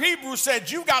writer of Hebrews said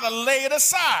you got to lay it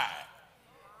aside.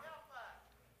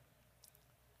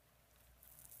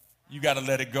 You got to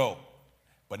let it go.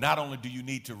 But not only do you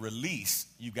need to release,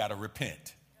 you got to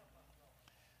repent.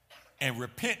 And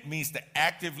repent means to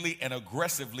actively and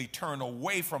aggressively turn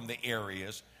away from the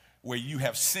areas where you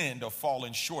have sinned or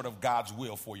fallen short of God's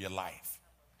will for your life.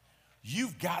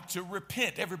 You've got to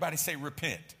repent. Everybody say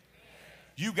repent.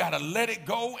 You got to let it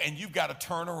go, and you've got to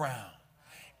turn around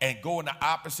and go in the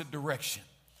opposite direction.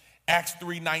 Acts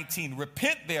 3:19,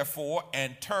 repent therefore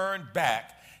and turn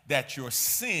back that your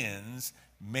sins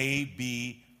may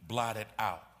be blotted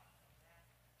out.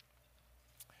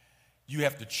 You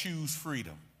have to choose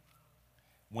freedom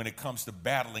when it comes to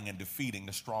battling and defeating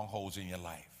the strongholds in your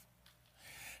life.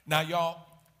 Now, y'all,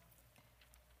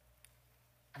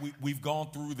 we've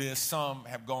gone through this. Some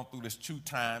have gone through this 2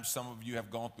 times. Some of you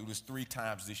have gone through this 3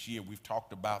 times this year. We've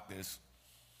talked about this.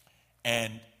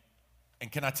 And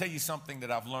can I tell you something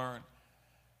that I've learned?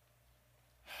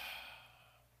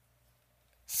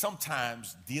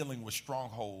 Sometimes dealing with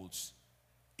strongholds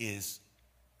is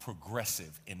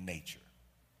progressive in nature.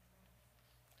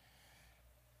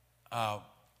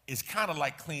 It's kind of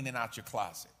like cleaning out your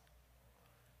closet.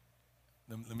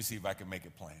 Let me see if I can make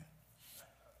it plain.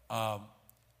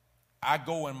 I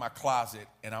go in my closet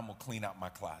and I'm going to clean out my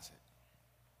closet.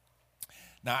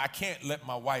 Now, I can't let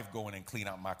my wife go in and clean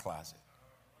out my closet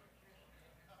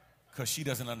because she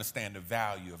doesn't understand the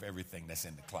value of everything that's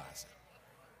in the closet.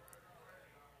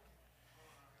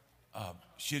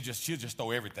 She'll just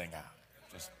throw everything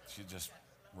out. She'll just,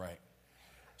 right.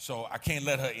 So I can't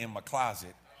let her in my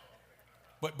closet.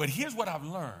 But here's what I've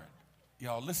learned.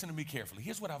 Y'all, listen to me carefully.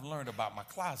 Here's what I've learned about my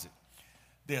closet.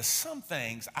 There's some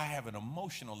things I have an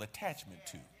emotional attachment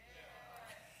to.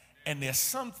 And there's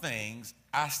some things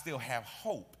I still have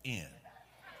hope in.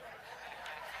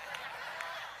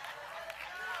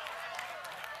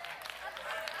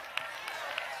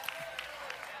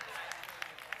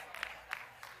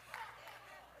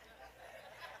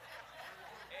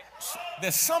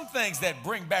 There's some things that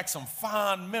bring back some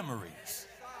fond memories.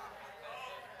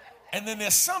 And then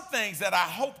there's some things that I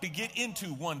hope to get into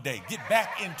one day, get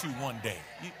back into one day.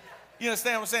 You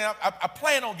understand what I'm saying? I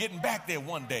plan on getting back there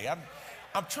one day.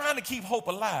 I'm trying to keep hope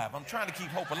alive. I'm trying to keep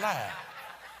hope alive.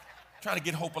 Trying to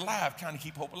get hope alive, trying to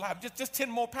keep hope alive. Just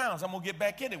 10 more pounds, I'm going to get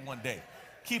back in it one day.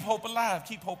 Keep hope alive,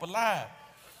 keep hope alive.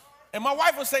 And my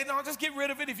wife would say, no, just get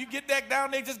rid of it. If you get that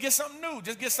down there, just get something new.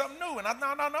 Just get something new. And no,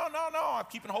 I'm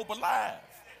keeping hope alive.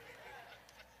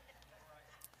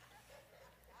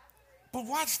 But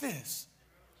watch this.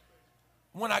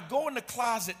 When I go in the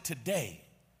closet today,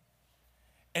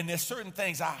 and there's certain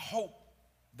things I hope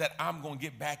that I'm going to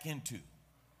get back into,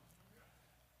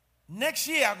 next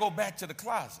year I go back to the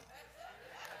closet.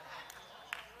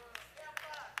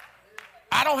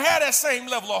 don't have that same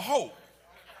level of hope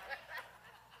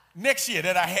next year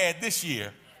that I had this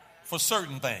year for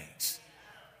certain things.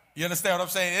 You understand what I'm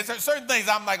saying? There's certain things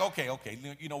I'm like, okay,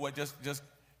 you know what? Just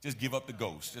give up the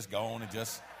ghost. Just go on and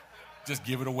just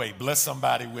give it away. Bless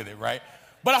somebody with it, right?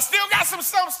 But I still got some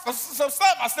stuff.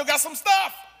 I still got some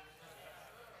stuff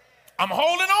I'm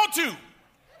holding on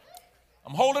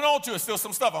to. It's still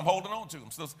some stuff I'm holding on to.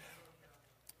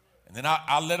 And then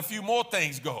I'll let a few more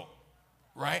things go,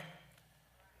 right?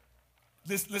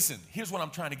 Listen, here's what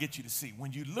I'm trying to get you to see.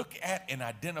 When you look at and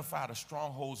identify the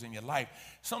strongholds in your life,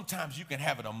 sometimes you can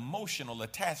have an emotional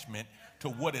attachment to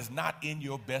what is not in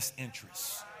your best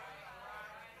interest.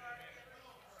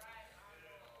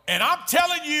 And I'm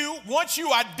telling you, once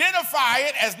you identify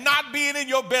it as not being in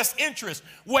your best interest,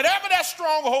 whatever that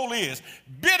stronghold is,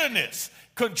 bitterness,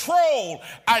 control,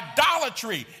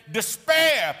 idolatry,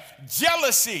 despair,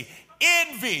 jealousy,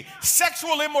 envy,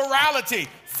 sexual immorality,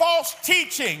 false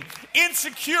teaching,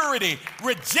 insecurity,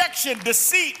 rejection,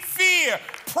 deceit, fear,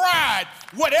 pride,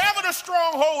 whatever the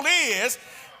stronghold is,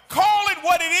 call it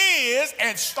what it is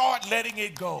and start letting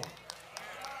it go.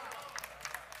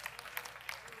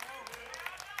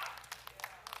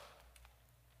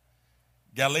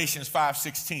 Galatians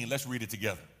 5:16, let's read it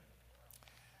together.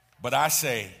 But I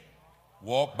say,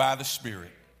 walk by the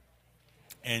Spirit,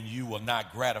 and you will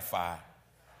not gratify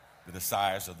the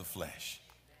desires of the flesh.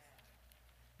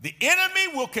 The enemy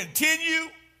will continue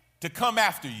to come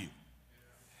after you.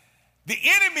 The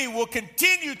enemy will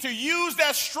continue to use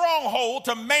that stronghold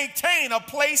to maintain a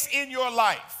place in your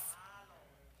life.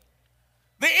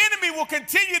 The enemy will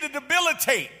continue to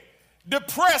debilitate,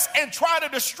 depress, and try to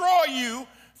destroy you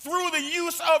through the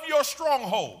use of your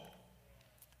stronghold.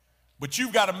 But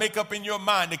you've got to make up in your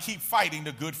mind to keep fighting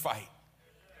the good fight.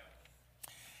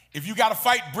 If you got to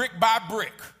fight brick by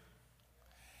brick,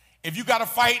 if you got to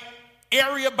fight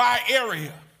area by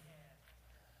area,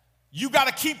 you got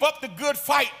to keep up the good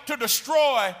fight to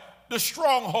destroy the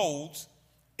strongholds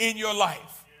in your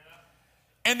life.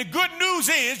 And the good news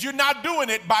is you're not doing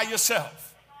it by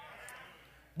yourself,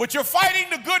 but you're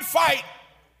fighting the good fight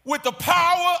with the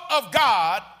power of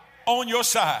God on your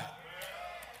side.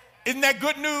 Isn't that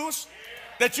good news?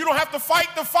 That you don't have to fight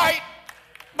the fight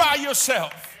by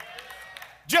yourself.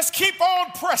 Just keep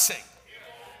on pressing.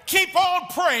 Keep on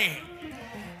praying.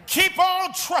 Keep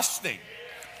on trusting.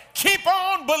 Keep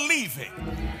on believing.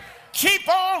 Keep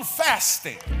on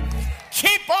fasting.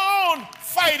 Keep on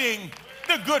fighting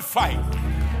the good fight.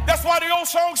 That's why the old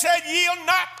song said, yield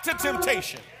not to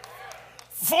temptation,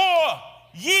 for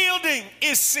yielding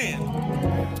is sin.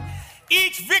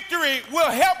 Each victory will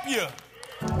help you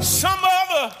some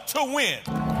other to win.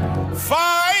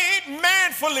 Fight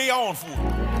manfully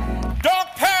onward.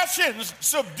 Dark passions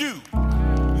subdue.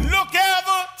 Look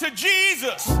ever to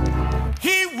Jesus.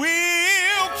 He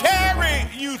will carry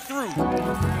you through.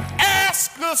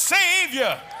 Ask the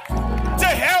Savior to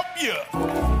help you,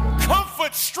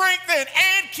 comfort, strengthen,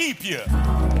 and keep you.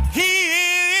 He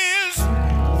is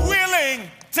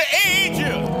willing to aid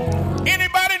you.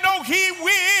 Anybody know He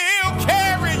will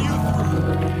carry you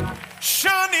through?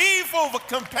 Shun evil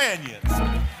companions.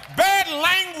 Bad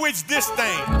language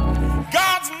disdain.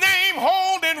 God's name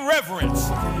hold in reverence.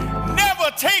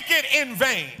 Never take it in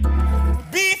vain.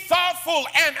 Be thoughtful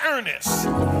and earnest,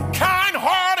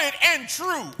 kind-hearted and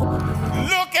true.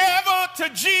 Look ever to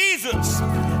Jesus.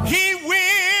 He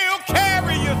will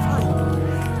carry you through.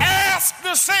 Ask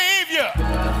the Savior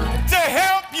to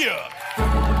help you,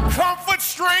 comfort,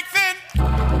 strengthen,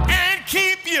 and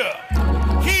keep you.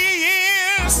 He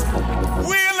is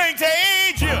willing to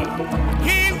aid you.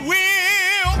 He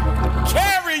will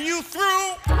carry you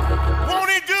through. Won't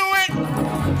He do it?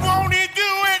 Won't He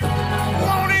do it?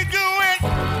 Won't He do it?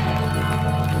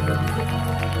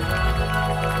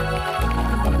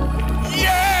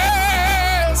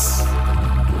 Yes!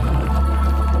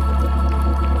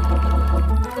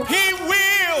 He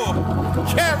will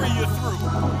carry you through.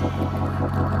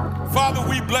 Father,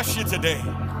 we bless you today.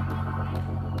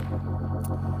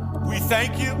 We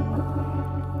thank you.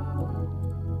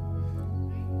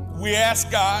 We ask,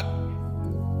 God,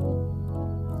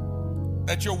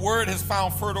 that your word has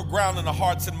found fertile ground in the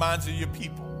hearts and minds of your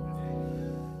people.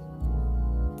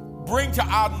 Bring to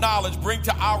our knowledge, bring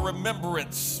to our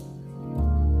remembrance,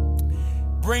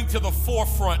 bring to the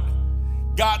forefront,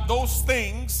 God, those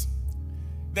things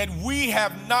that we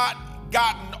have not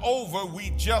gotten over,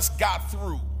 we just got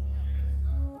through.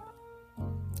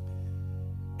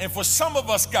 And for some of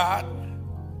us, God,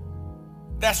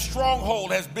 that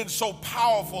stronghold has been so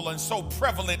powerful and so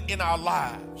prevalent in our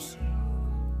lives.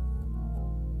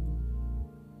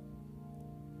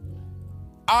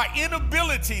 Our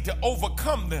inability to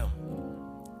overcome them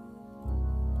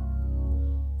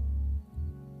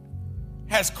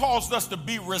has caused us to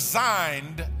be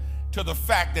resigned to the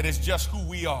fact that it's just who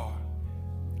we are.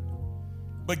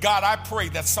 But God, I pray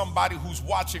that somebody who's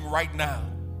watching right now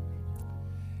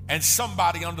and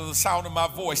somebody under the sound of my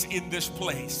voice in this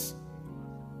place,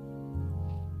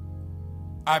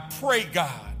 I pray,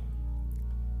 God,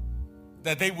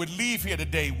 that they would leave here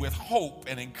today with hope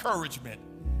and encouragement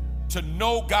to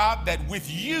know, God, that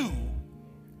with you,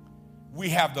 we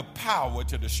have the power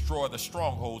to destroy the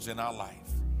strongholds in our life.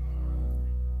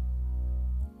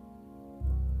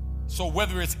 So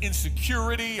whether it's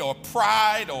insecurity or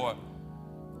pride or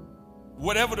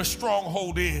whatever the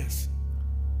stronghold is,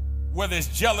 whether it's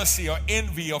jealousy or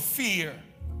envy or fear,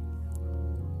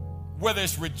 whether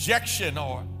it's rejection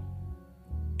or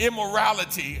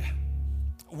immorality,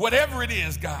 whatever it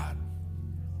is, God,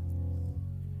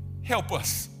 help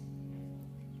us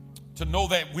to know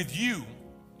that with you,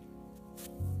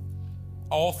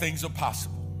 all things are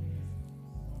possible.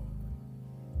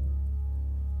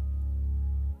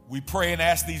 We pray and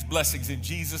ask these blessings in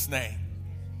Jesus' name.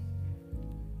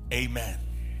 Amen.